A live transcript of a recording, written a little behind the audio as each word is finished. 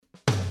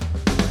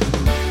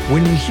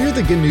When you hear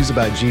the good news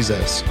about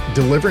Jesus,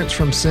 deliverance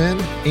from sin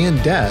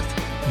and death,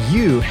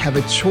 you have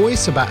a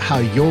choice about how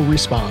you'll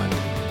respond.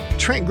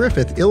 Trent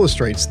Griffith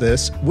illustrates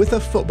this with a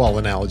football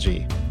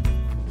analogy.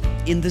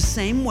 In the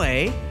same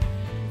way,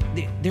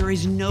 there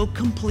is no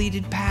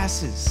completed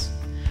passes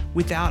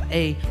without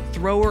a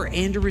thrower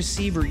and a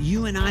receiver.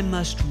 You and I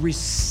must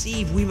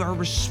receive. We are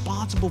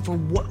responsible for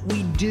what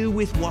we do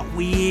with what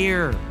we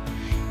hear.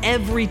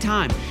 Every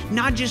time,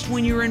 not just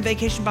when you were in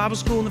vacation Bible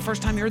school and the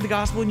first time you heard the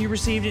gospel and you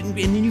received it and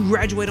then you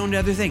graduate on to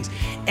other things.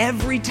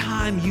 Every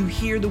time you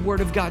hear the word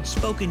of God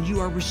spoken, you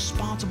are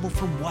responsible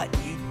for what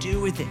you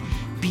do with it.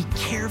 Be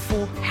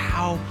careful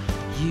how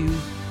you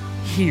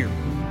hear.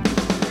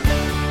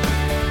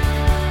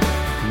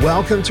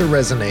 Welcome to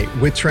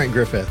Resonate with Trent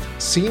Griffith,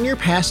 Senior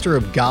Pastor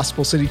of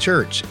Gospel City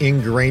Church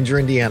in Granger,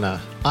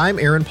 Indiana. I'm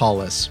Aaron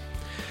Paulus.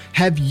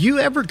 Have you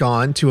ever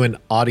gone to an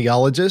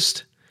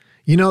audiologist?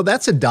 You know,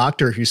 that's a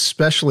doctor who's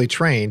specially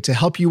trained to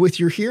help you with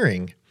your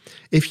hearing.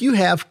 If you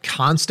have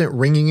constant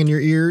ringing in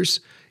your ears,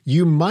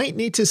 you might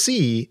need to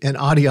see an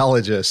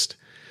audiologist.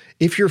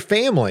 If your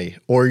family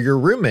or your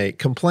roommate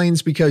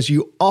complains because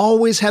you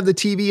always have the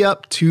TV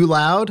up too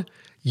loud,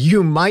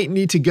 you might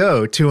need to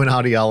go to an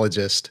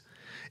audiologist.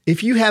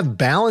 If you have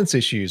balance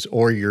issues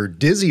or you're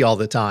dizzy all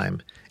the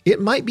time, it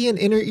might be an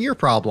inner ear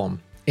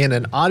problem, and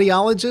an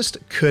audiologist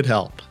could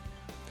help.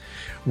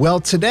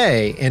 Well,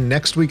 today and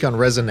next week on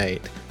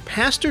Resonate,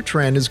 Pastor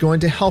Trent is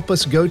going to help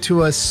us go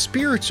to a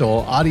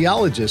spiritual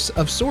audiologist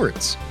of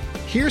sorts.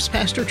 Here's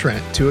Pastor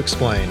Trent to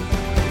explain.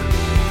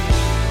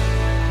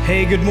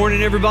 Hey, good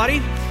morning,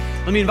 everybody.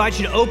 Let me invite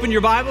you to open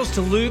your Bibles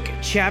to Luke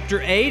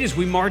chapter 8 as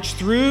we march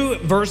through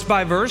verse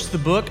by verse the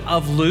book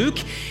of Luke.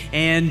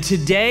 And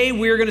today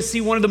we're going to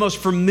see one of the most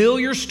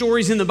familiar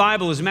stories in the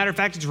Bible. As a matter of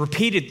fact, it's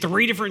repeated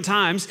 3 different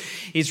times.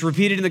 It's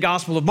repeated in the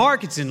Gospel of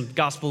Mark, it's in the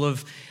Gospel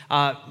of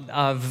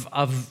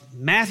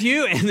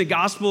Matthew, and the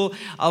Gospel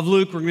of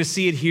Luke. We're going to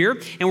see it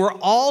here. And we're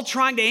all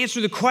trying to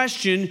answer the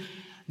question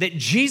that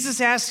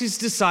Jesus asked his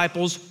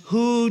disciples,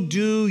 "Who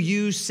do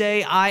you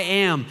say I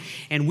am?"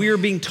 And we are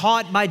being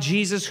taught by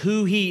Jesus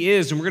who he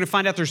is. And we're going to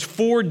find out there's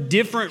 4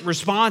 different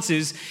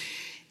responses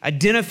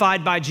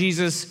identified by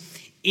Jesus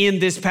in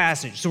this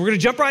passage. So we're going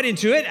to jump right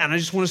into it. And I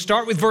just want to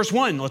start with verse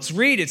 1. Let's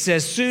read. It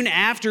says, "Soon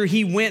after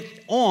he went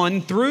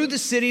on through the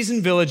cities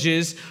and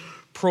villages,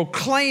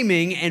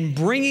 proclaiming and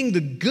bringing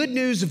the good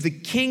news of the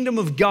kingdom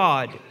of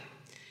God."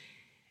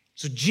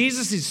 So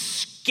Jesus is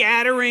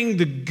scattering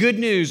the good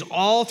news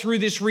all through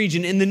this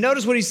region. And then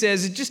notice what he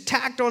says. It just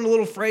tacked on a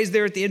little phrase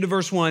there at the end of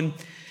verse 1.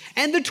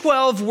 And the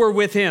 12 were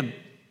with him.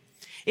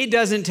 It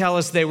doesn't tell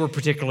us they were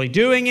particularly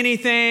doing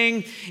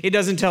anything. It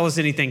doesn't tell us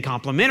anything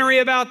complimentary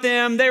about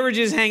them. They were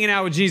just hanging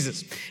out with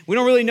Jesus. We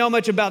don't really know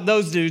much about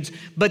those dudes.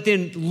 But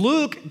then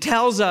Luke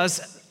tells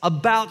us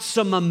about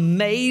some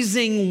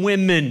amazing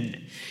women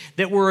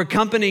that were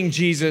accompanying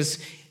Jesus.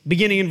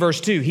 Beginning in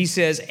verse 2, he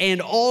says, "And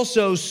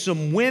also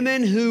some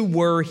women who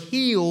were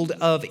healed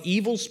of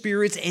evil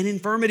spirits and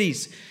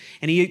infirmities."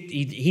 And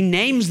he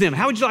names them.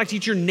 How would you like to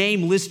get your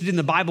name listed in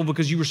the Bible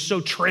because you were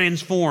so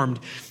transformed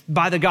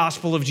by the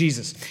gospel of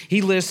Jesus?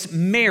 He lists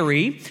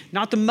Mary,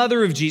 not the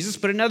mother of Jesus,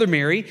 but another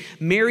Mary.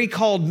 Mary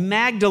called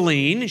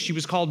Magdalene. She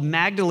was called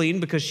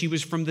Magdalene because she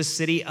was from the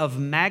city of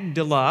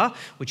Magdala,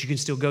 which you can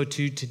still go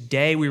to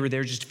today. We were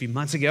there just a few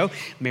months ago.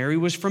 Mary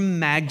was from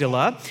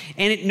Magdala.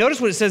 And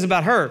notice what it says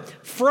about her.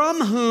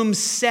 "From whom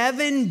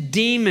 7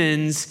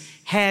 demons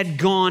had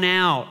gone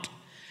out."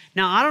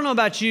 Now, I don't know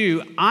about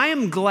you. I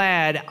am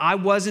glad I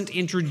wasn't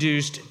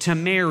introduced to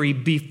Mary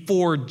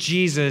before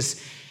Jesus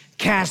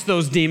cast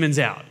those demons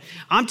out.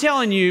 I'm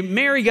telling you,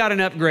 Mary got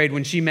an upgrade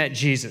when she met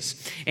Jesus.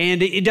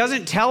 And it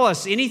doesn't tell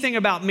us anything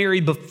about Mary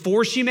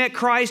before she met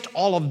Christ.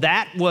 All of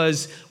that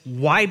was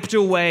wiped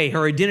away.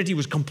 Her identity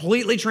was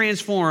completely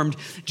transformed.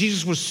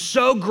 Jesus was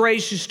so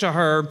gracious to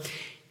her,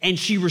 and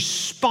she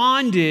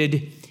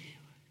responded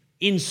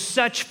in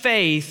such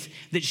faith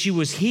that she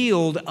was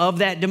healed of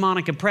that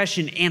demonic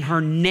oppression, and her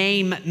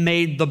name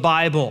made the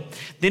Bible.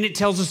 Then it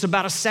tells us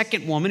about a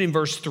second woman in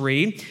verse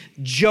 3,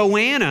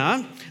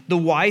 Joanna, the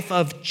wife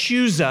of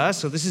Chuza.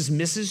 So this is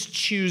Mrs.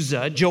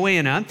 Chuza,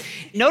 Joanna.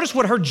 Notice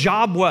what her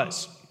job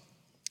was.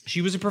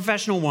 She was a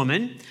professional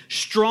woman,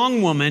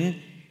 strong woman.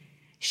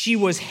 She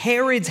was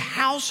Herod's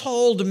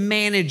household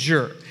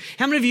manager.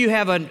 How many of you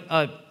have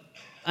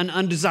an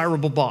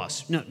undesirable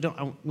boss?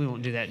 No, we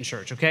won't do that in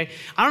church, okay?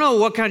 I don't know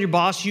what kind of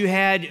boss you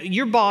had.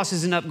 Your boss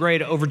is an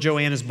upgrade over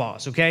Joanna's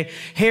boss, okay?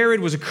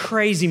 Herod was a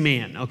crazy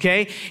man,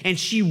 okay? And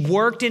she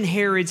worked in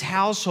Herod's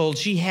household.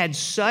 She had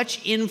such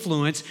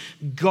influence.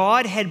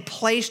 God had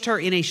placed her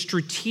in a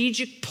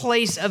strategic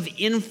place of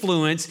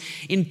influence,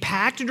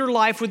 impacted her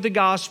life with the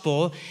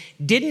gospel,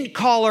 didn't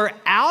call her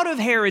out of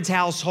Herod's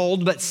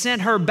household, but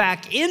sent her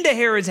back into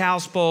Herod's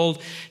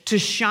household to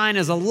shine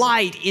as a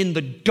light in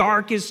the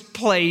darkest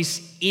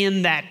place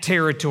in that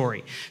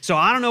territory. So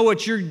I don't know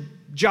what your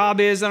job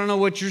is. I don't know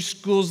what your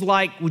school's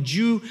like. Would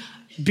you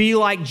be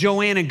like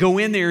Joanna, go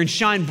in there and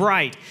shine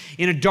bright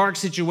in a dark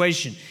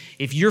situation?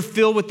 If you're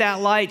filled with that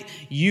light,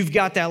 you've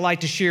got that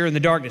light to share in the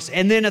darkness.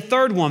 And then a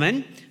third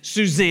woman,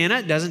 Susanna,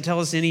 it doesn't tell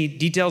us any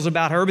details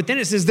about her, but then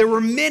it says there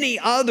were many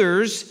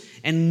others.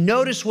 And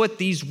notice what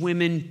these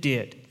women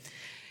did.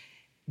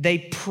 They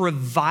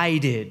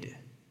provided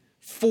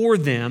for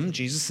them,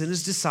 Jesus and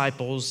his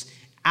disciples,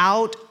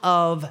 out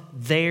of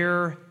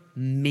their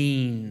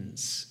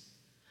means.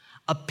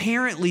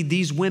 Apparently,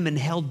 these women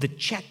held the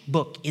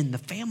checkbook in the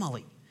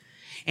family.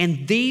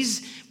 And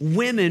these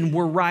women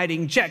were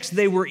writing checks.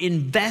 They were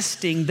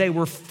investing, they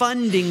were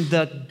funding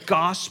the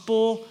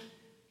gospel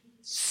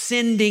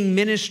sending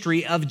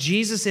ministry of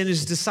Jesus and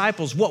his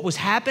disciples. What was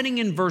happening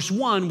in verse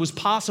 1 was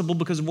possible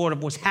because of what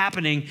was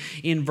happening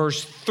in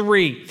verse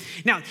 3.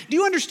 Now, do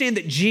you understand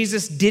that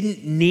Jesus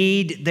didn't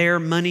need their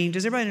money?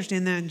 Does everybody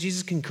understand that?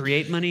 Jesus can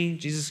create money.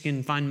 Jesus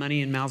can find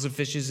money in mouths of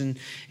fishes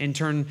and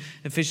turn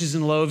the fishes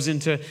and loaves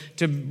into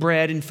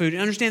bread and food.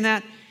 Understand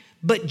that?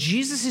 But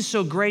Jesus is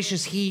so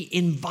gracious, he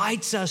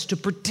invites us to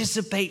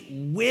participate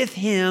with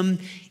him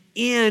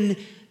in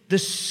the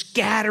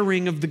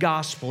scattering of the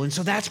gospel. And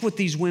so that's what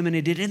these women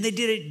did, and they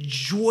did it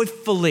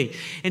joyfully.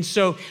 And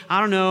so I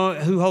don't know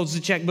who holds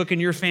the checkbook in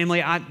your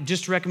family.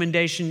 Just a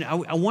recommendation.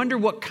 I wonder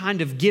what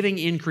kind of giving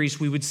increase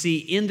we would see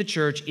in the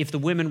church if the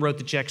women wrote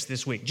the checks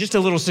this week. Just a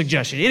little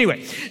suggestion.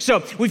 Anyway,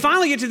 so we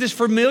finally get to this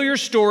familiar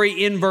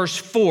story in verse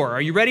 4.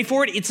 Are you ready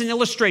for it? It's an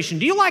illustration.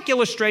 Do you like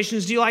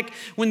illustrations? Do you like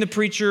when the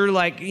preacher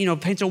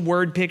paints a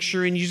word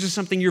picture and uses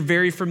something you're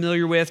very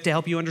familiar with to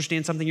help you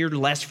understand something you're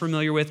less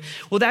familiar with?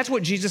 Well, that's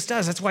what Jesus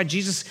does. That's why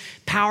Jesus'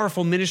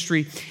 powerful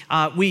ministry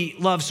we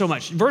love so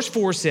much. Verse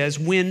 4 says,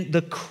 when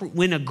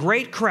a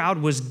great crowd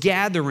was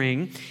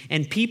gathering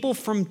and people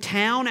from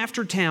town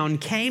after town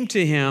came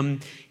to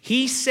him,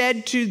 he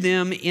said to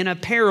them in a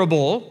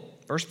parable,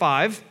 verse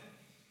 5,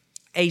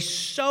 a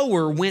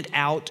sower went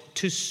out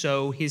to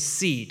sow his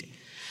seed.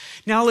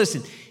 Now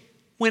listen,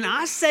 when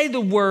I say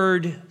the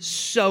word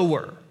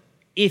sower,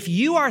 if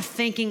you are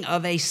thinking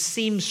of a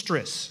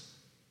seamstress,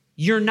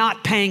 you're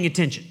not paying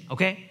attention,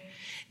 okay?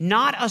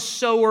 Not a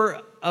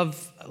sower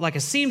like a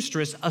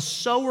seamstress, a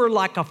sower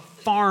like a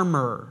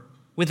farmer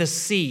with a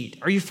seed.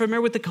 Are you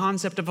familiar with the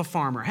concept of a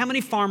farmer? How many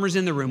farmers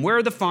in the room? Where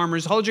are the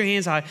farmers? Hold your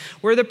hands high.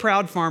 Where are the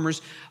proud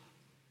farmers?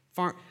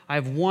 I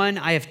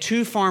have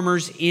two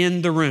farmers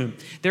in the room.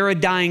 They're a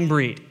dying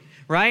breed,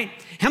 right?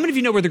 How many of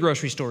you know where the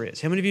grocery store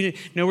is? How many of you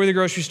know where the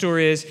grocery store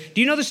is?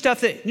 Do you know the stuff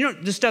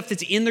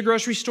that's in the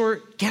grocery store?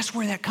 Guess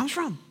where that comes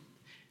from?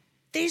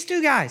 These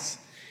two guys.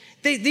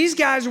 These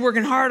guys are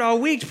working hard all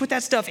week to put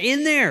that stuff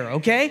in there,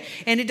 okay?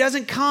 And it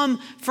doesn't come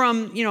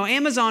from,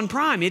 Amazon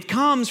Prime. It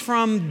comes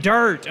from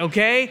dirt,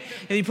 okay?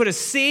 And you put a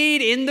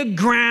seed in the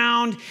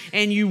ground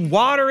and you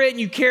water it and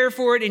you care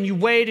for it and you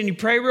wait and you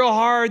pray real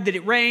hard that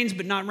it rains,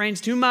 but not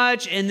rains too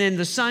much. And then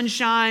the sun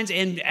shines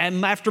and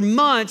after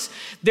months,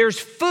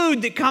 there's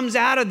food that comes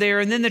out of there,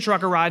 and then the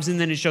truck arrives and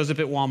then it shows up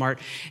at Walmart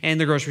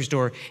and the grocery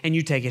store and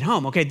you take it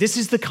home, okay? This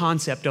is the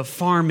concept of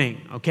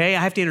farming, okay?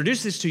 I have to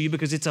introduce this to you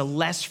because it's a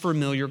less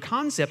familiar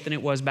concept than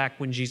it was back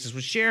when Jesus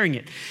was sharing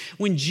it.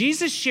 When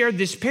Jesus shared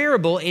this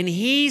parable and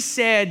he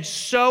said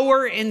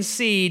sower and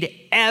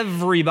seed,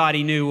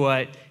 everybody knew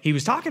what he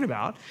was talking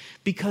about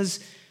because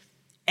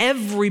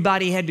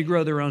everybody had to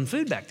grow their own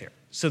food back there.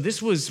 So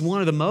this was one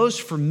of the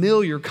most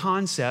familiar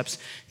concepts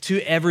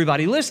to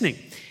everybody listening.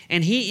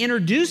 And he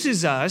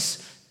introduces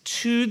us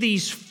to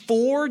these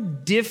 4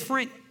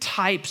 different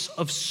types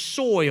of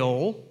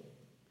soil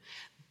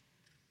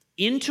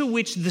into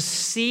which the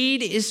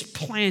seed is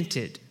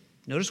planted.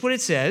 Notice what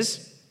it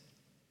says.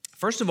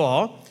 First of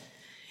all,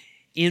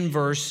 in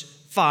verse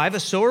 5, a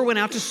sower went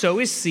out to sow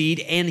his seed,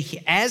 and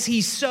as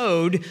he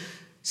sowed,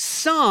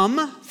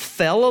 some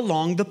fell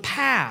along the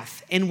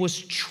path and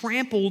was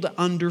trampled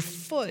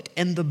underfoot,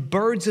 and the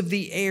birds of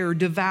the air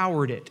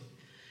devoured it.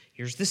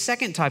 Here's the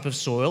second type of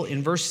soil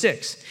in verse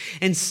 6.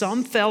 And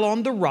some fell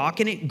on the rock,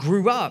 and it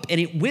grew up,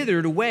 and it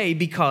withered away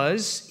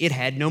because it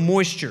had no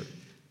moisture.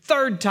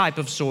 Third type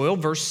of soil,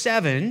 verse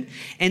 7,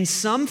 and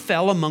some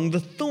fell among the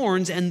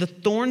thorns, and the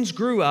thorns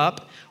grew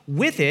up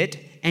with it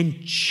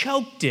and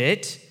choked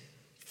it.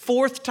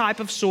 Fourth type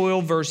of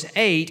soil, verse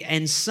 8,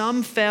 and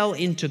some fell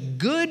into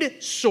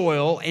good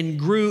soil and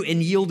grew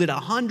and yielded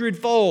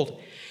 100-fold.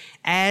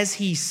 As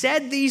he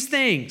said these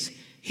things,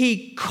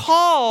 he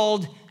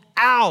called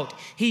out.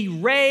 He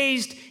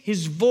raised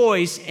his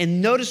voice,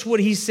 and notice what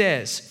he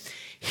says.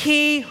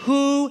 He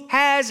who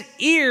has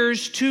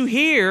ears to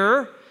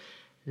hear,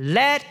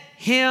 let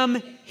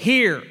him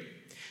hear.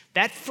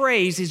 That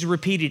phrase is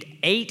repeated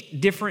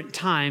 8 different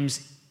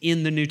times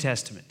in the New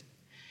Testament.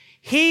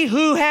 He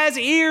who has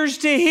ears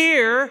to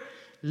hear,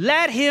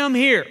 let him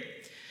hear.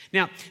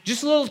 Now,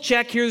 just a little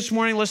check here this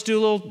morning. Let's do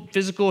a little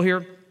physical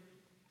here.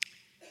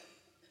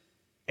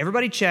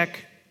 Everybody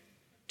check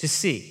to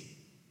see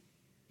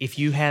if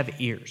you have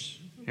ears.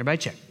 Everybody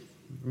check.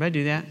 Everybody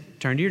do that.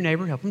 Turn to your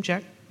neighbor, help them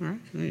check. All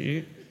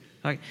right.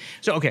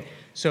 Okay.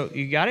 So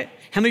you got it?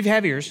 How many of you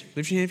have ears?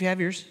 Lift your hand if you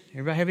have ears.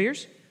 Everybody have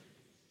ears?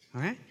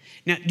 All right.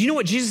 Now, do you know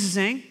what Jesus is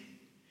saying?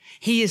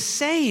 He is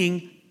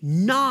saying,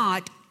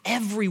 not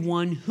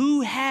everyone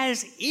who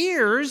has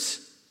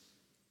ears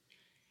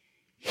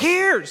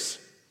hears.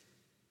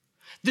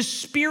 The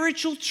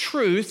spiritual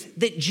truth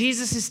that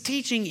Jesus is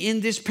teaching in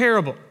this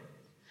parable.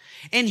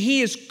 And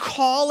he is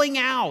calling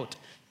out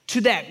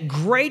to that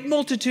great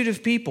multitude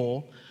of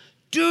people,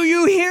 do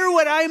you hear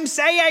what I'm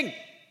saying?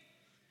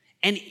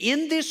 And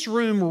in this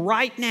room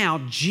right now,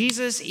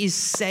 Jesus is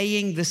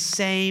saying the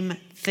same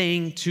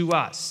thing to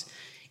us.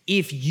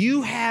 If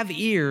you have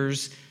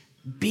ears,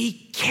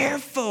 be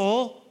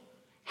careful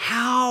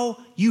how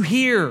you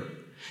hear.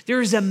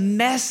 There is a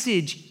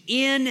message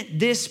in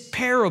this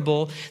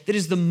parable that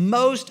is the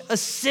most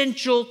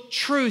essential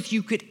truth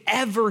you could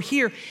ever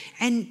hear.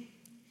 And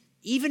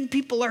even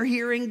people are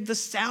hearing the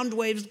sound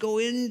waves go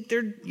in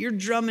their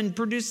eardrum and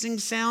producing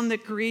sound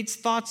that creates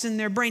thoughts in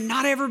their brain.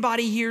 Not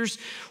everybody hears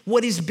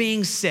what is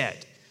being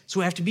said.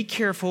 So we have to be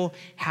careful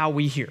how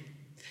we hear.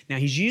 Now,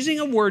 he's using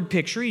a word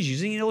picture. He's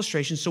using an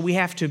illustration. So we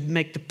have to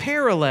make the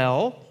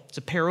parallel. It's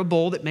a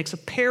parable that makes a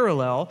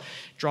parallel,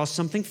 draws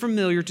something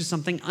familiar to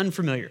something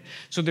unfamiliar.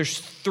 So there's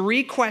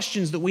 3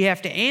 questions that we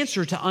have to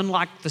answer to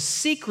unlock the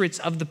secrets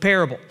of the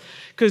parable.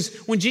 Because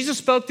when Jesus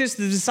spoke this,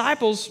 the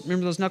disciples,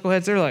 remember those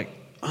knuckleheads, they're like,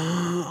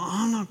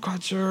 I'm not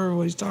quite sure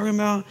what he's talking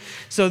about.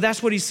 So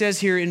that's what he says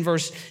here in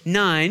verse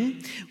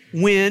 9.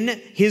 When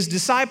his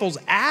disciples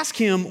asked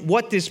him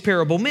what this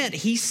parable meant,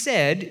 he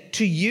said,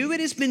 to you it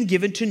has been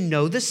given to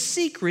know the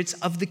secrets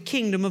of the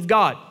kingdom of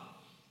God.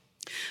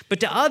 But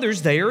to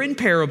others they are in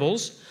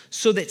parables,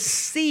 so that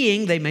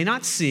seeing they may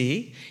not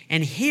see,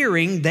 and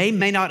hearing they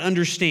may not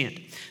understand.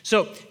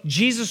 So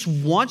Jesus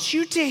wants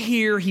you to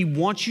hear, he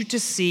wants you to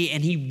see,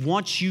 and he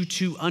wants you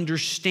to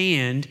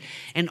understand.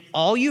 And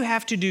all you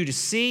have to do to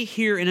see,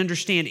 hear, and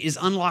understand is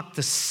unlock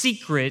the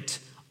secret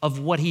of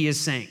what he is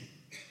saying.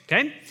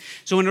 Okay?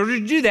 So in order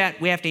to do that,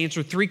 we have to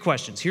answer 3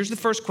 questions. Here's the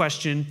first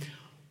question.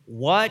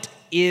 What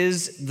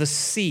is the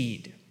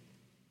seed?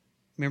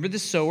 Remember, the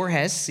sower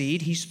has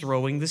seed. He's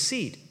throwing the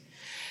seed.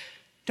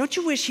 Don't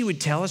you wish he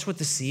would tell us what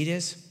the seed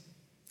is?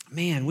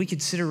 Man, we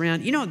could sit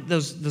around. You know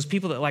those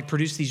people that like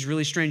produce these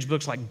really strange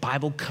books like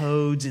Bible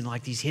codes and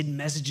like these hidden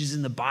messages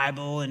in the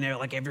Bible, and they're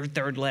like every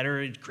 3rd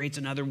letter it creates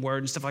another word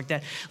and stuff like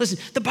that. Listen,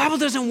 the Bible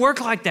doesn't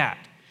work like that.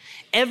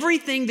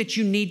 Everything that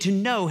you need to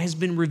know has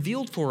been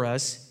revealed for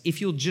us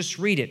if you'll just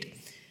read it.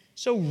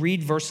 So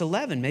read verse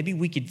 11. Maybe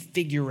we could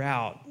figure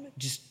out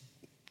just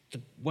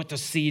what the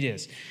seed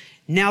is.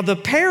 Now the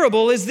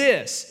parable is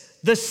this.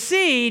 The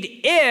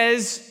seed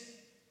is,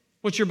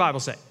 what's your Bible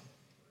say?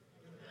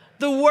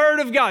 The Word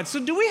of God. So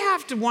do we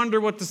have to wonder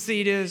what the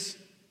seed is?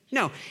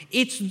 No,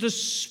 it's the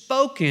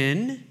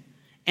spoken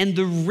and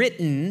the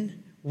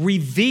written,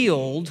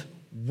 revealed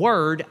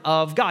Word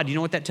of God. You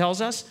know what that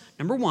tells us?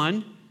 Number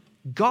 1,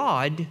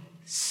 God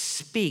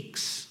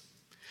speaks.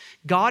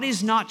 God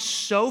is not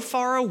so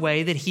far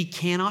away that he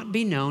cannot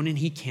be known and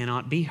he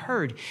cannot be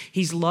heard.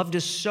 He's loved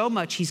us so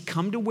much. He's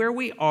come to where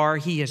we are.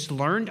 He has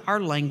learned our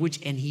language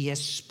and he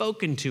has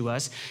spoken to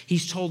us.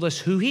 He's told us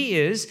who he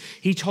is.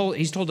 He's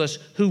told us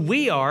who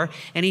we are,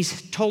 and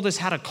he's told us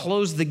how to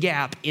close the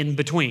gap in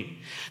between.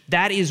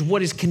 That is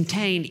what is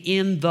contained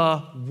in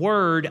the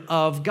Word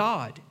of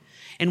God.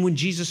 And when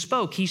Jesus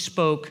spoke, he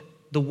spoke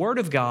the Word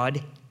of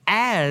God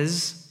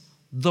as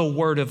the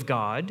Word of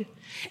God.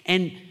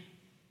 And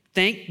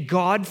thank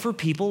God for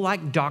people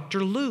like Dr.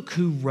 Luke,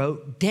 who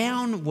wrote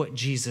down what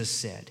Jesus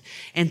said.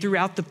 And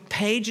throughout the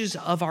pages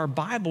of our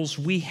Bibles,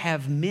 we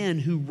have men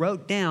who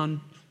wrote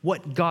down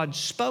what God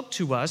spoke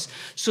to us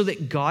so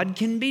that God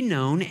can be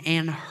known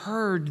and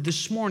heard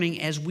this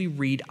morning as we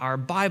read our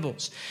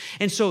Bibles.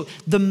 And so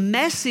the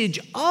message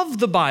of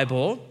the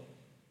Bible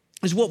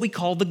is what we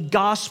call the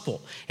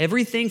gospel.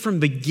 Everything from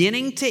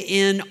beginning to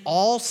end,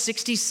 all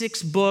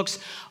 66 books,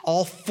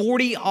 all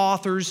 40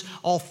 authors,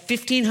 all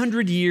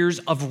 1,500 years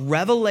of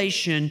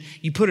revelation,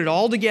 you put it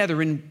all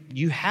together and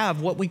you have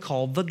what we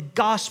call the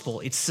gospel.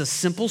 It's a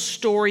simple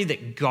story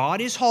that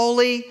God is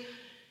holy,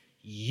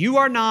 you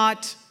are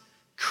not,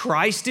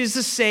 Christ is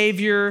the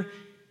Savior,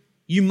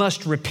 you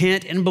must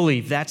repent and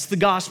believe. That's the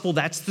gospel,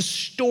 that's the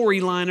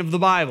storyline of the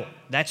Bible.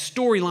 That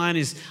storyline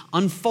is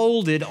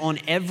unfolded on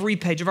every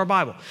page of our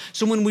Bible.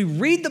 So when we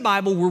read the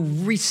Bible,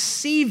 we're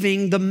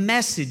receiving the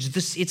message.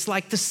 It's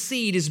like the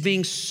seed is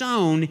being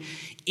sown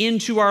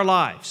into our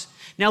lives.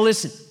 Now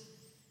listen,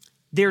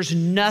 there's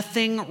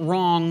nothing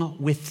wrong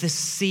with the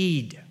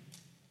seed.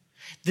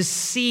 The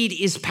seed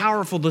is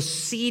powerful. The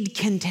seed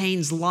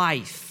contains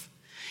life.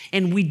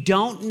 And we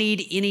don't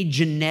need any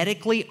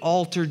genetically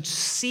altered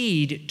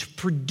seed to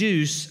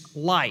produce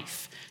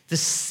life. The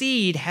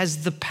seed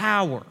has the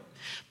power.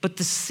 But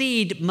the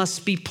seed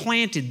must be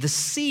planted. The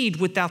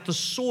seed without the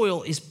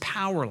soil is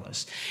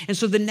powerless. And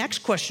so the next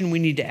question we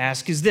need to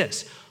ask is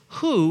this: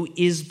 who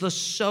is the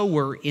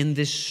sower in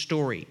this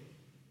story?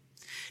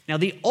 Now,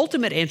 the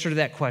ultimate answer to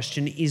that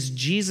question is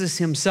Jesus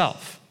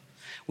himself.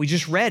 We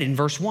just read in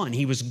verse 1,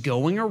 he was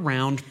going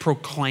around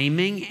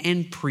proclaiming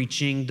and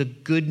preaching the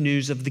good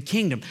news of the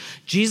kingdom.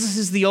 Jesus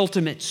is the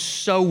ultimate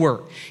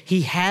sower.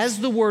 He has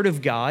the word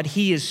of God.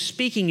 He is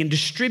speaking and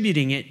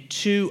distributing it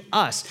to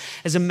us.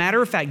 As a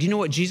matter of fact, do you know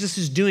what Jesus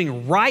is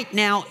doing right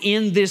now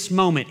in this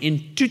moment,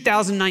 in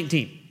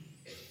 2019?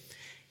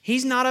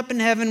 He's not up in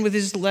heaven with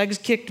his legs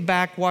kicked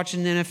back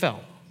watching the NFL,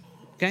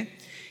 okay?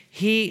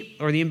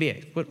 Or the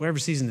NBA, whatever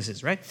season this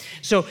is, right?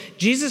 So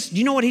Jesus, do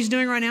you know what he's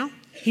doing right now?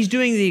 He's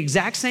doing the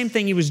exact same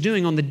thing he was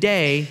doing on the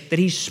day that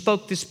he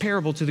spoke this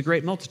parable to the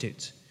great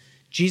multitudes.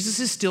 Jesus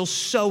is still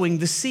sowing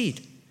the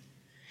seed.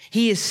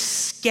 He is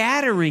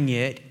scattering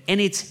it,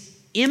 and it's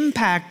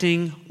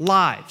impacting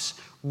lives.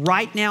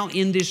 Right now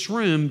in this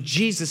room,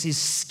 Jesus is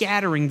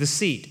scattering the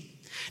seed.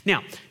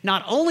 Now,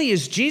 not only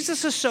is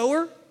Jesus a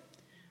sower,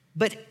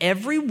 but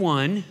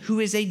everyone who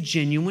is a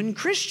genuine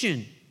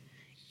Christian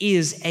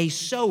is a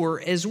sower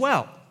as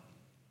well.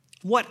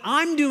 What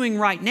I'm doing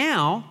right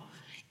now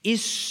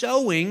is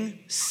sowing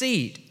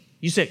seed.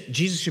 You say,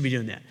 Jesus should be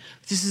doing that.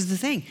 This is the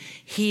thing.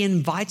 He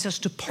invites us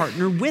to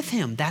partner with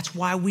him. That's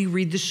why we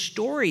read the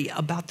story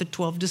about the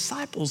 12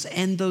 disciples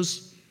and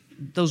those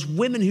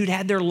women who'd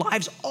had their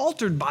lives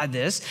altered by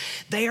this.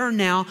 They are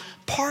now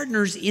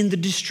partners in the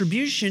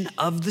distribution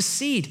of the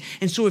seed.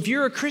 And so if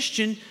you're a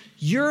Christian,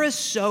 you're a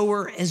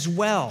sower as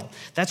well.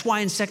 That's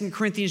why in 2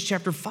 Corinthians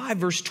chapter 5,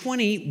 verse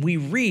 20, we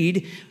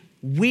read,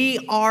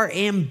 we are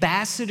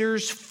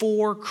ambassadors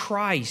for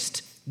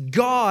Christ,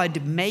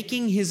 God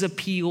making his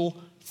appeal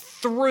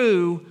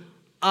through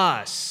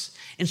us.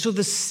 And so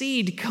the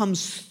seed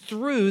comes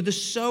through the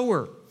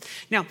sower.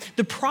 Now,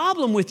 the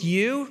problem with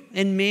you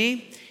and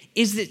me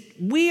is that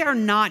we are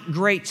not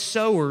great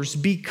sowers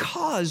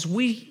because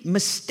we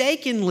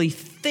mistakenly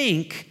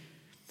think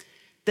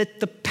that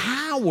the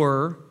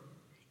power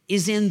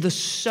is in the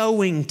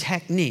sowing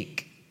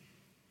technique.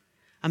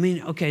 I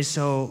mean, okay,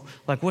 so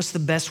like what's the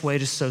best way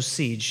to sow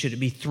seed? Should it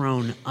be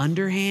thrown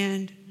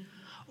underhand?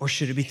 Or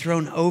should it be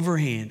thrown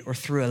overhand or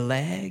through a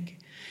leg?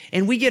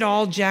 And we get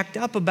all jacked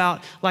up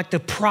about like the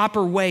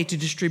proper way to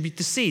distribute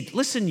the seed.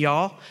 Listen,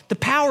 y'all, the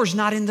power's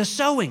not in the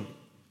sowing.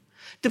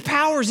 The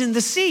power's in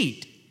the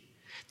seed.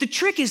 The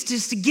trick is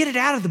just to get it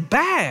out of the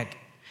bag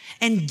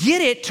and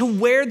get it to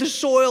where the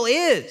soil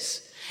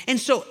is. And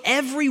so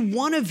every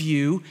one of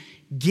you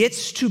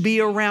gets to be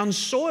around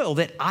soil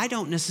that I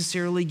don't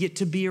necessarily get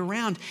to be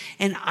around.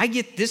 And I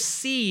get this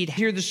seed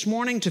here this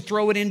morning to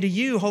throw it into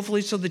you,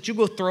 hopefully so that you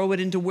go throw it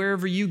into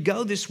wherever you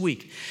go this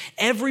week.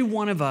 Every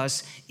one of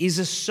us is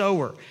a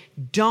sower.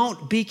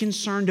 Don't be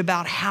concerned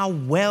about how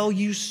well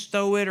you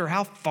sow it or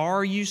how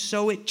far you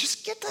sow it.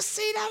 Just get the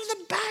seed out of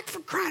the bag,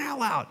 for crying out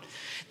loud.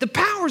 The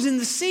power's in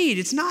the seed.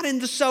 It's not in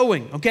the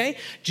sowing, okay?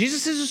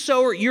 Jesus is a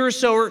sower. You're a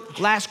sower.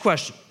 Last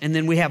question. And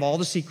then we have all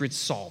the secrets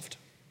solved.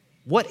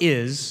 What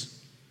is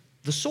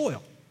the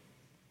soil?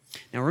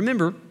 Now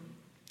remember,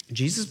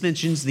 Jesus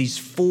mentions these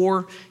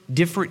 4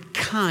 different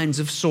kinds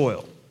of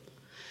soil.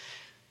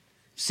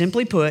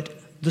 Simply put,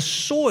 the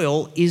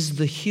soil is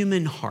the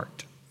human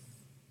heart.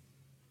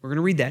 We're going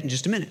to read that in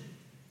just a minute.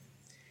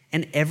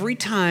 And every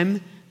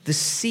time the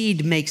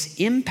seed makes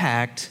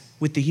impact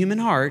with the human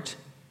heart,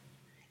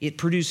 it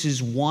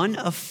produces one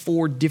of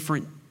 4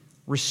 different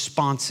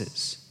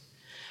responses.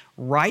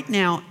 Right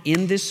now,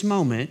 in this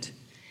moment,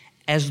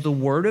 as the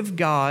word of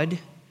God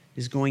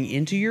is going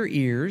into your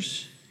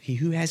ears, he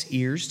who has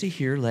ears to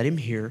hear, let him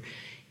hear.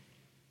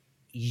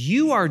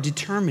 You are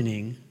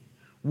determining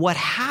what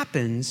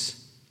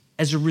happens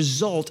as a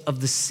result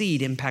of the seed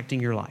impacting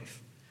your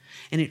life.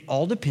 And it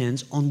all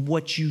depends on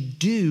what you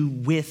do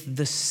with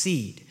the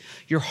seed.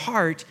 Your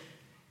heart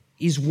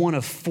is one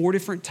of 4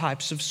 different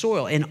types of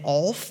soil, and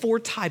all 4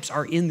 types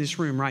are in this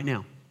room right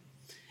now.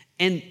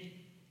 And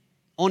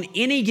on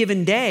any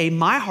given day,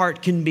 my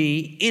heart can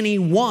be any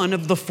one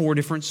of the 4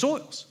 different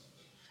soils.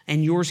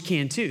 And yours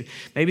can too.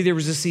 Maybe there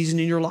was a season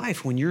in your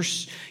life when your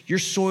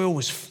soil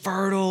was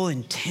fertile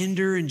and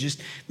tender and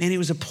just, man, it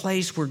was a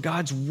place where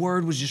God's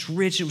word was just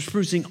rich. It was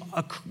producing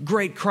a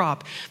great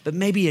crop. But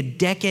maybe a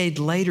decade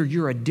later,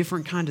 you're a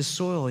different kind of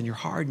soil and you're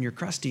hard and you're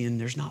crusty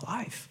and there's not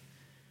life.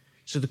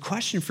 So the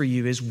question for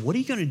you is, what are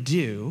you going to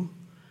do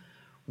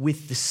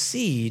with the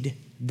seed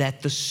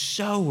that the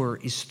sower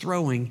is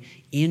throwing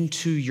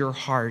into your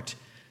heart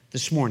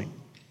this morning?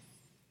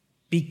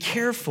 Be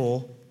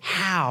careful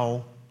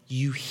how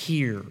you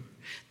hear.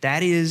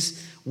 That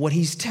is what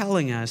he's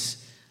telling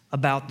us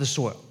about the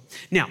soil.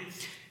 Now,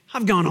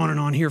 I've gone on and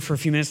on here for a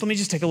few minutes. Let me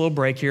just take a little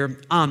break here.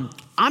 I'm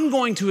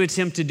going to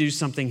attempt to do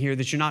something here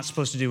that you're not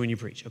supposed to do when you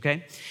preach,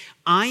 okay?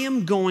 I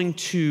am going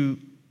to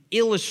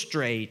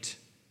illustrate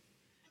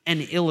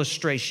an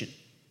illustration.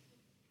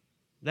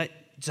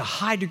 It's a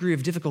high degree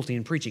of difficulty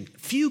in preaching.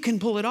 Few can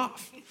pull it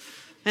off.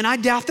 And I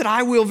doubt that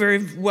I will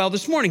very well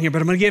this morning here,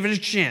 but I'm going to give it a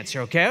chance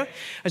here, okay?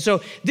 And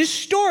so this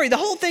story, the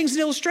whole thing's an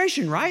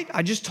illustration, right?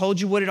 I just told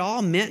you what it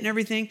all meant and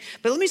everything.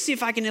 But let me see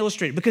if I can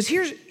illustrate it, because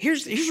here's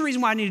the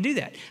reason why I need to do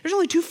that. There's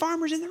only 2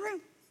 farmers in the room.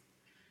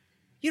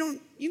 You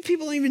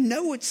people don't even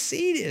know what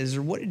seed is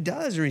or what it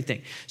does or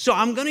anything. So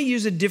I'm going to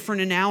use a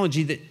different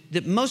analogy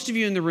that most of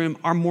you in the room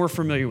are more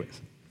familiar with.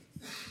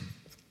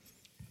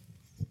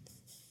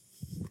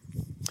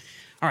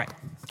 All right.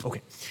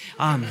 Okay.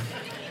 All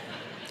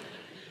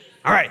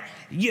right.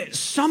 Yeah,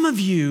 some of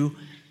you,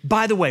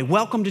 by the way,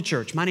 welcome to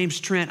church. My name's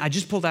Trent. I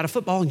just pulled out of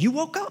football and you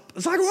woke up.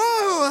 It's like,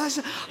 whoa,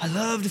 I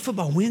love the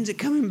football. When's it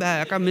coming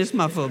back? I miss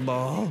my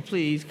football. Oh,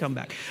 please come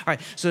back. All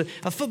right, so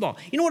a football.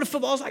 You know what a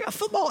football is like? A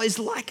football is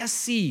like a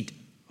seed,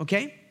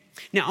 okay?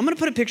 Now, I'm going to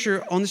put a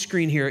picture on the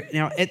screen here.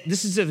 Now,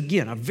 this is,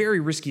 again, a very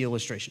risky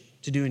illustration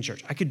to do in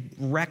church. I could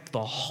wreck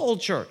the whole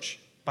church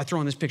by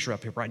throwing this picture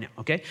up here right now,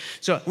 okay?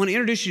 So I want to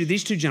introduce you to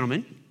these two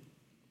gentlemen.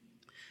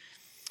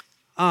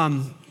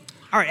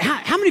 All right,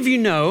 how many of you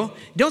know,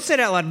 don't say it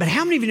out loud, but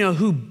how many of you know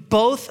who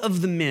both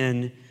of the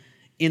men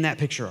in that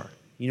picture are?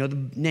 You know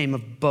the name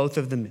of both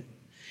of the men.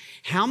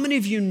 How many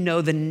of you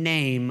know the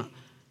name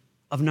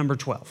of number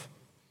 12?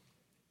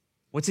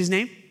 What's his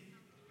name?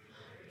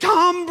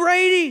 Tom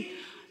Brady,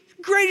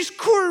 greatest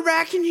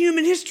quarterback in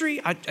human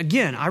history.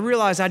 I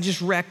realize I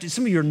just wrecked it.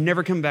 Some of you are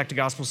never coming back to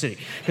Gospel City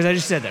because I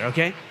just said that,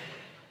 okay?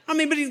 I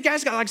mean, but the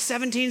guy's got like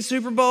 17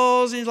 Super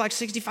Bowls and he's like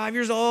 65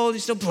 years old.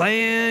 He's still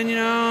playing, you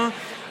know?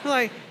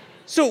 Like,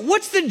 so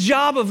what's the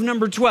job of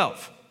number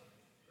 12?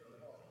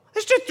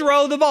 It's to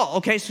throw the ball.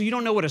 Okay, so you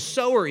don't know what a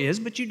sower is,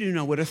 but you do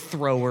know what a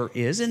thrower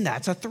is, and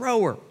that's a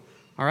thrower.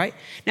 All right?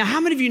 Now,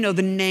 how many of you know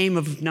the name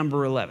of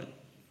number 11?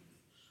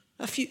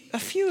 A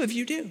few of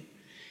you do.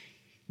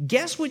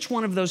 Guess which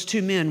one of those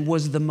two men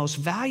was the most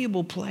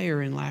valuable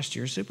player in last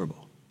year's Super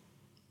Bowl?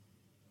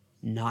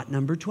 Not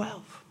number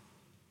 12.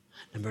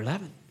 Number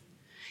 11.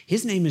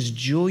 His name is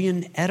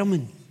Julian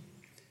Edelman.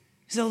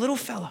 He's a little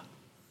fella.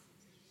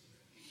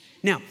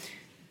 Now,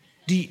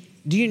 do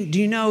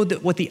you know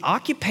that what the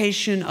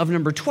occupation of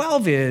number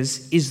 12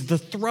 is the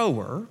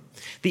thrower?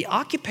 The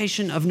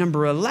occupation of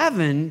number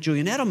 11,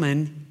 Julian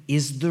Edelman,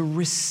 is the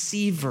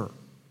receiver.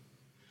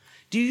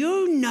 Do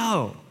you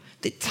know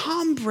that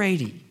Tom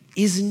Brady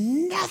is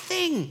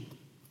nothing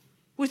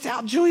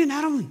without Julian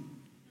Edelman?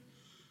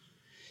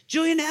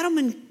 Julian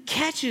Edelman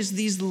catches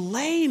these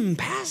lame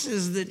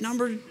passes that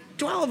number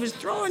 12 is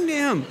throwing to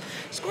him,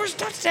 scores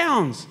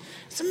touchdowns.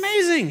 It's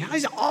amazing.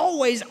 He's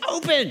always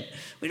open.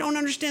 We don't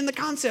understand the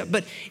concept,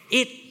 but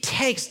it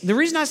takes, the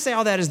reason I say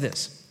all that is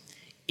this.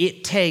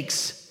 It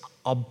takes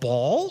a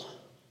ball,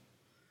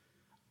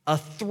 a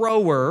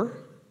thrower,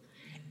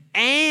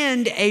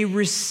 and a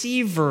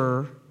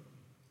receiver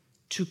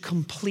to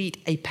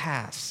complete a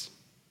pass.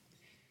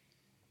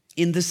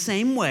 In the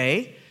same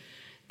way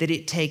that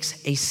it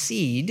takes a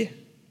seed,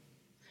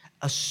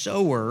 a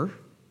sower,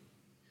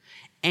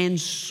 and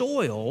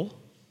soil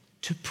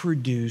to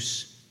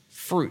produce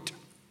fruit.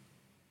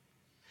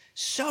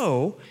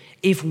 So,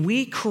 if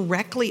we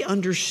correctly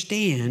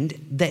understand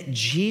that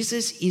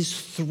Jesus is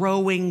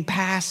throwing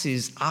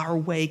passes our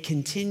way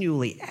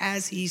continually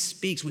as he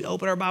speaks, we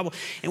open our Bible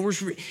and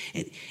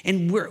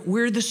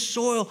we're the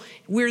soil,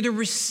 we're the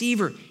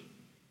receiver.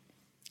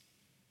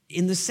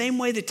 In the same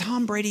way that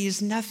Tom Brady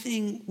is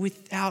nothing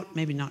without,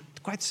 maybe not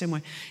quite the same way,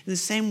 in the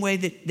same way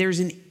that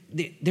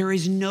there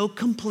is no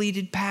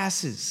completed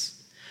passes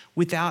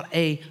without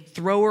a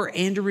thrower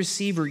and a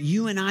receiver.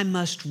 You and I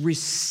must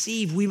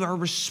receive. We are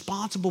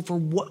responsible for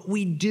what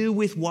we do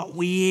with what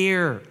we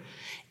hear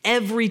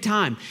every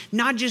time.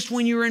 Not just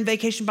when you were in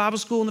vacation Bible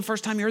school and the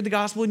first time you heard the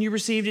gospel and you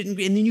received it and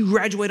then you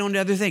graduate on to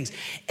other things.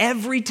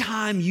 Every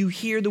time you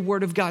hear the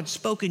word of God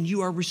spoken,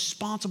 you are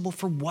responsible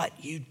for what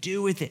you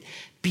do with it.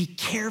 Be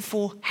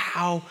careful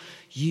how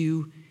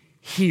you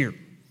hear.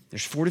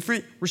 There's 4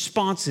 different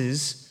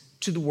responses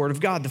to the word of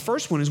God. The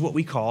first one is what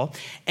we call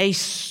a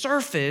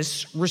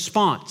surface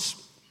response.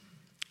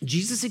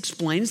 Jesus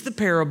explains the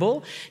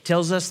parable,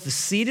 tells us the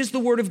seed is the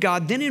word of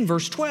God. Then in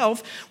verse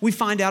 12, we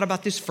find out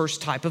about this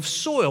first type of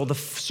soil, the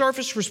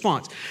surface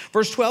response.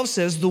 Verse 12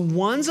 says, the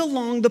ones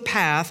along the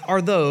path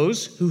are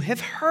those who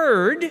have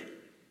heard.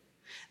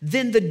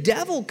 Then the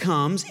devil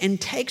comes and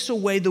takes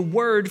away the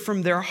word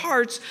from their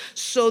hearts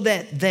so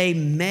that they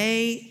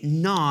may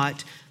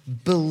not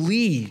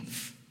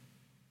believe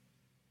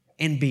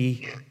and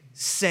be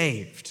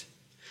saved.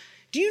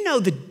 Do you know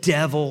the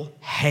devil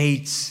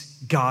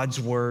hates God's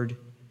word?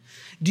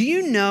 Do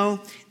you know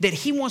that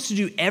he wants to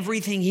do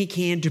everything he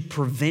can to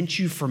prevent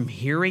you from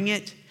hearing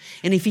it?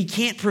 And if he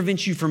can't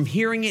prevent you from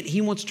hearing it, he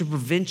wants to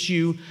prevent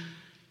you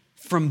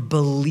from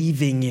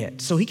believing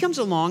it. So he comes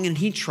along and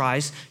he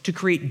tries to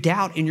create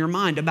doubt in your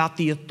mind about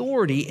the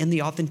authority and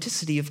the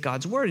authenticity of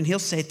God's word. And he'll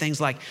say things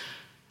like,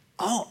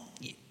 oh,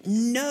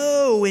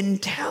 no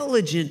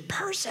intelligent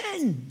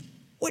person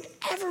would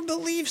ever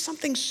believe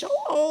something so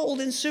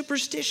old and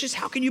superstitious.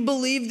 How can you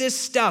believe this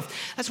stuff?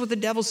 That's what the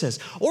devil says.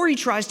 Or he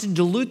tries to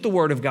dilute the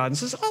word of God and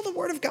says, oh, the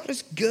word of God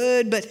is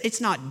good, but it's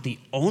not the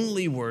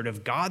only word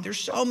of God. There's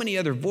so many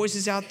other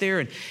voices out there,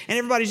 and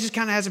everybody just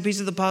kind of has a piece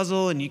of the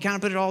puzzle, and you kind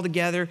of put it all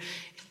together.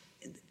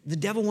 The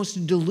devil wants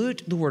to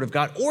dilute the word of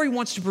God, or he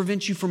wants to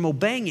prevent you from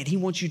obeying it. He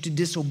wants you to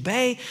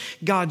disobey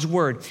God's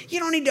word. You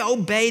don't need to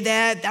obey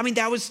that. I mean,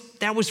 that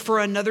was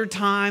for another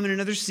time and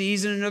another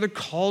season, another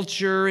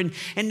culture. And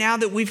now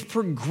that we've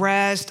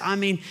progressed,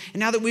 and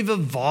now that we've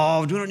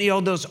evolved, we don't need all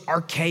those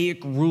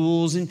archaic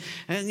rules and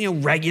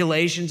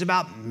regulations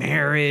about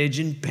marriage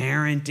and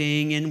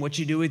parenting and what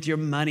you do with your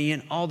money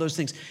and all those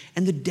things.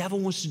 And the devil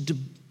wants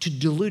to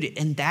dilute it.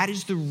 And that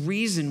is the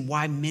reason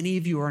why many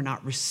of you are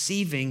not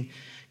receiving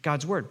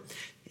God's word.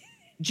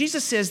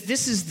 Jesus says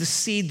this is the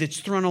seed that's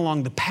thrown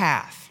along the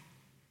path,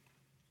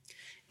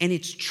 and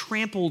it's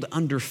trampled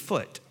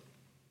underfoot.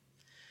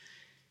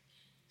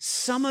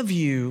 Some of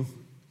you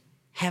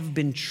have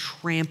been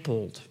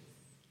trampled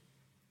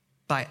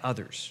by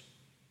others.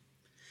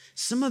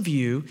 Some of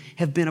you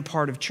have been a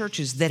part of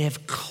churches that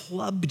have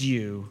clubbed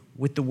you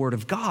with the word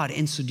of God.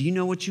 And so do you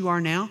know what you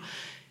are now?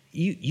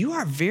 You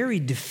are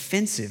very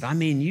defensive.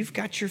 You've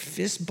got your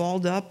fist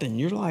balled up and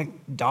you're like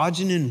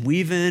dodging and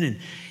weaving,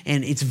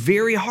 and it's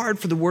very hard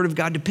for the word of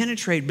God to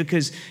penetrate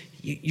because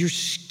you're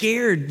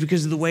scared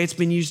because of the way it's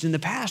been used in the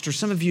past. Or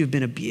some of you have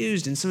been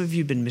abused and some of you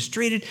have been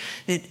mistreated,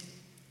 and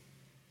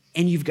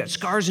you've got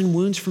scars and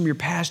wounds from your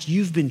past.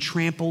 You've been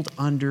trampled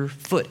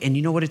underfoot. And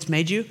you know what it's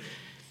made you?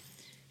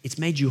 It's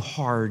made you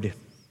hard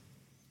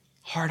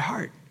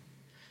heart.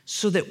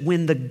 So that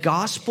when the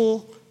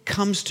gospel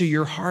comes to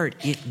your heart,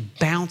 it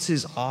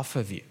bounces off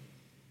of you,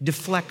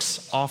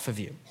 deflects off of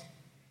you.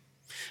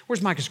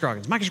 Where's Micah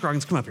Scroggins? Micah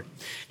Scroggins, come up here.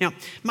 Now,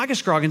 Micah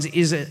Scroggins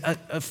is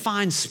a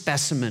fine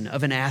specimen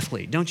of an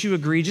athlete. Don't you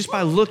agree? Just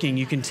by looking,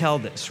 you can tell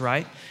this,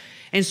 right?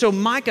 And so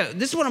Micah,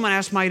 this is what I'm going to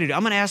ask Micah to do.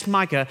 I'm going to ask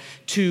Micah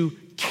to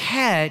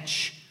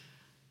catch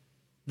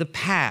the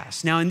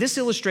pass. Now, in this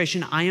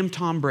illustration, I am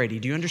Tom Brady.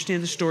 Do you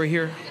understand the story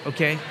here?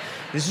 Okay.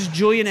 This is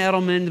Julian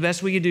Edelman, the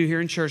best we could do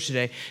here in church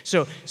today.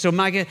 So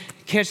Micah,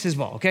 catch this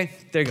ball, okay?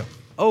 There you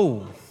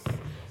go.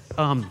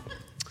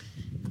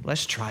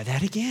 Let's try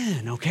that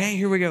again, okay?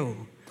 Here we go.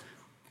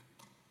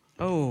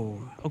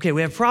 Oh, okay,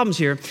 we have problems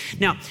here.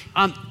 Now,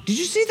 did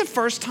you see the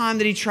first time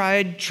that he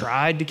tried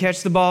to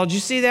catch the ball? Did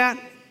you see that?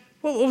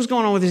 What was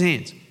going on with his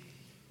hands?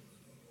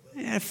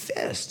 He had a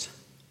fist.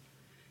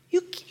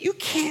 You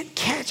can't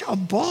catch a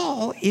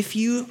ball if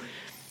you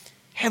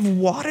have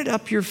wadded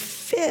up your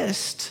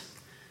fist.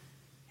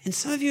 And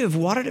some of you have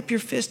wadded up your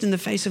fist in the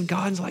face of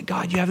God and it's like,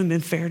 God, you haven't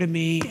been fair to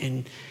me.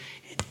 And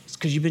it's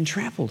because you've been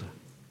trampled.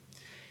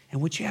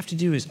 And what you have to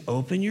do is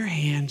open your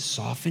hand,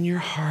 soften your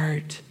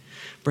heart,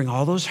 bring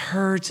all those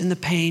hurts and the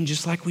pain,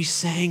 just like we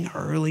sang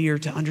earlier,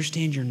 to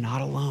understand you're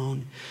not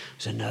alone.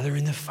 There's another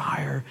in the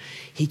fire.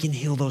 He can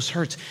heal those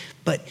hurts.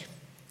 But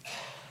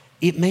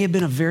it may have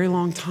been a very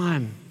long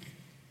time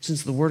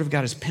since the word of God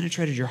has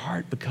penetrated your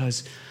heart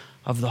because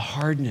of the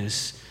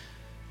hardness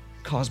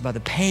caused by the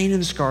pain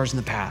and the scars in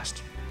the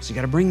past. So you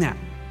got to bring that.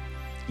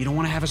 You don't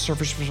want to have a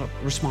surface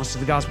response to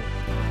the gospel.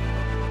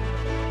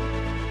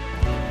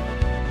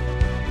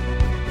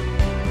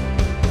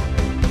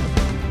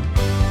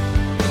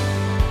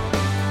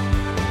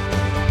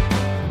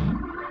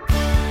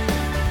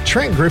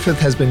 Trent Griffith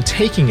has been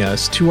taking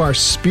us to our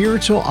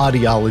spiritual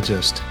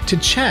audiologist to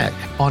check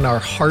on our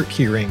heart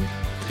hearing.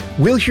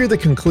 We'll hear the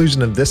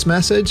conclusion of this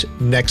message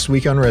next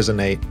week on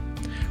Resonate.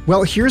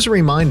 Well, here's a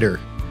reminder.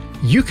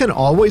 You can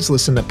always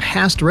listen to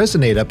past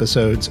Resonate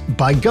episodes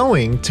by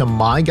going to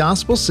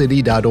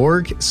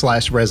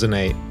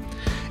mygospelcity.org/resonate.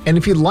 And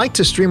if you'd like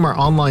to stream our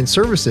online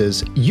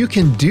services, you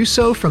can do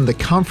so from the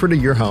comfort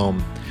of your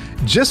home.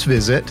 Just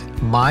visit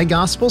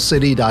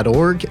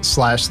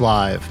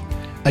mygospelcity.org/live.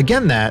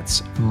 Again,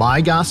 that's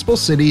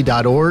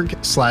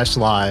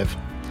mygospelcity.org/live.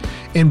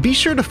 And be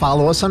sure to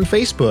follow us on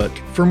Facebook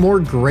for more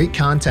great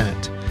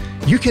content.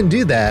 You can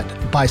do that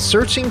by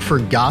searching for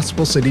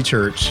Gospel City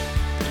Church.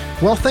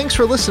 Well, thanks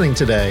for listening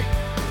today.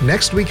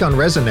 Next week on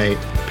Resonate,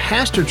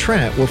 Pastor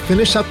Trent will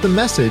finish up the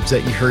message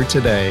that you heard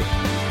today.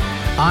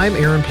 I'm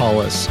Aaron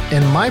Paulus,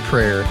 and my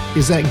prayer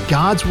is that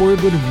God's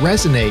Word would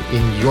resonate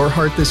in your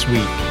heart this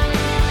week.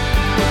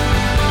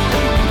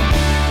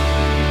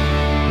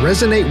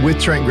 Resonate with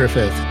Trent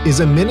Griffith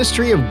is a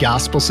ministry of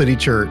Gospel City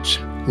Church.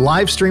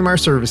 Live stream our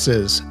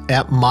services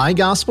at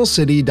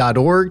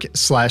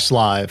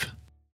mygospelcity.org/live.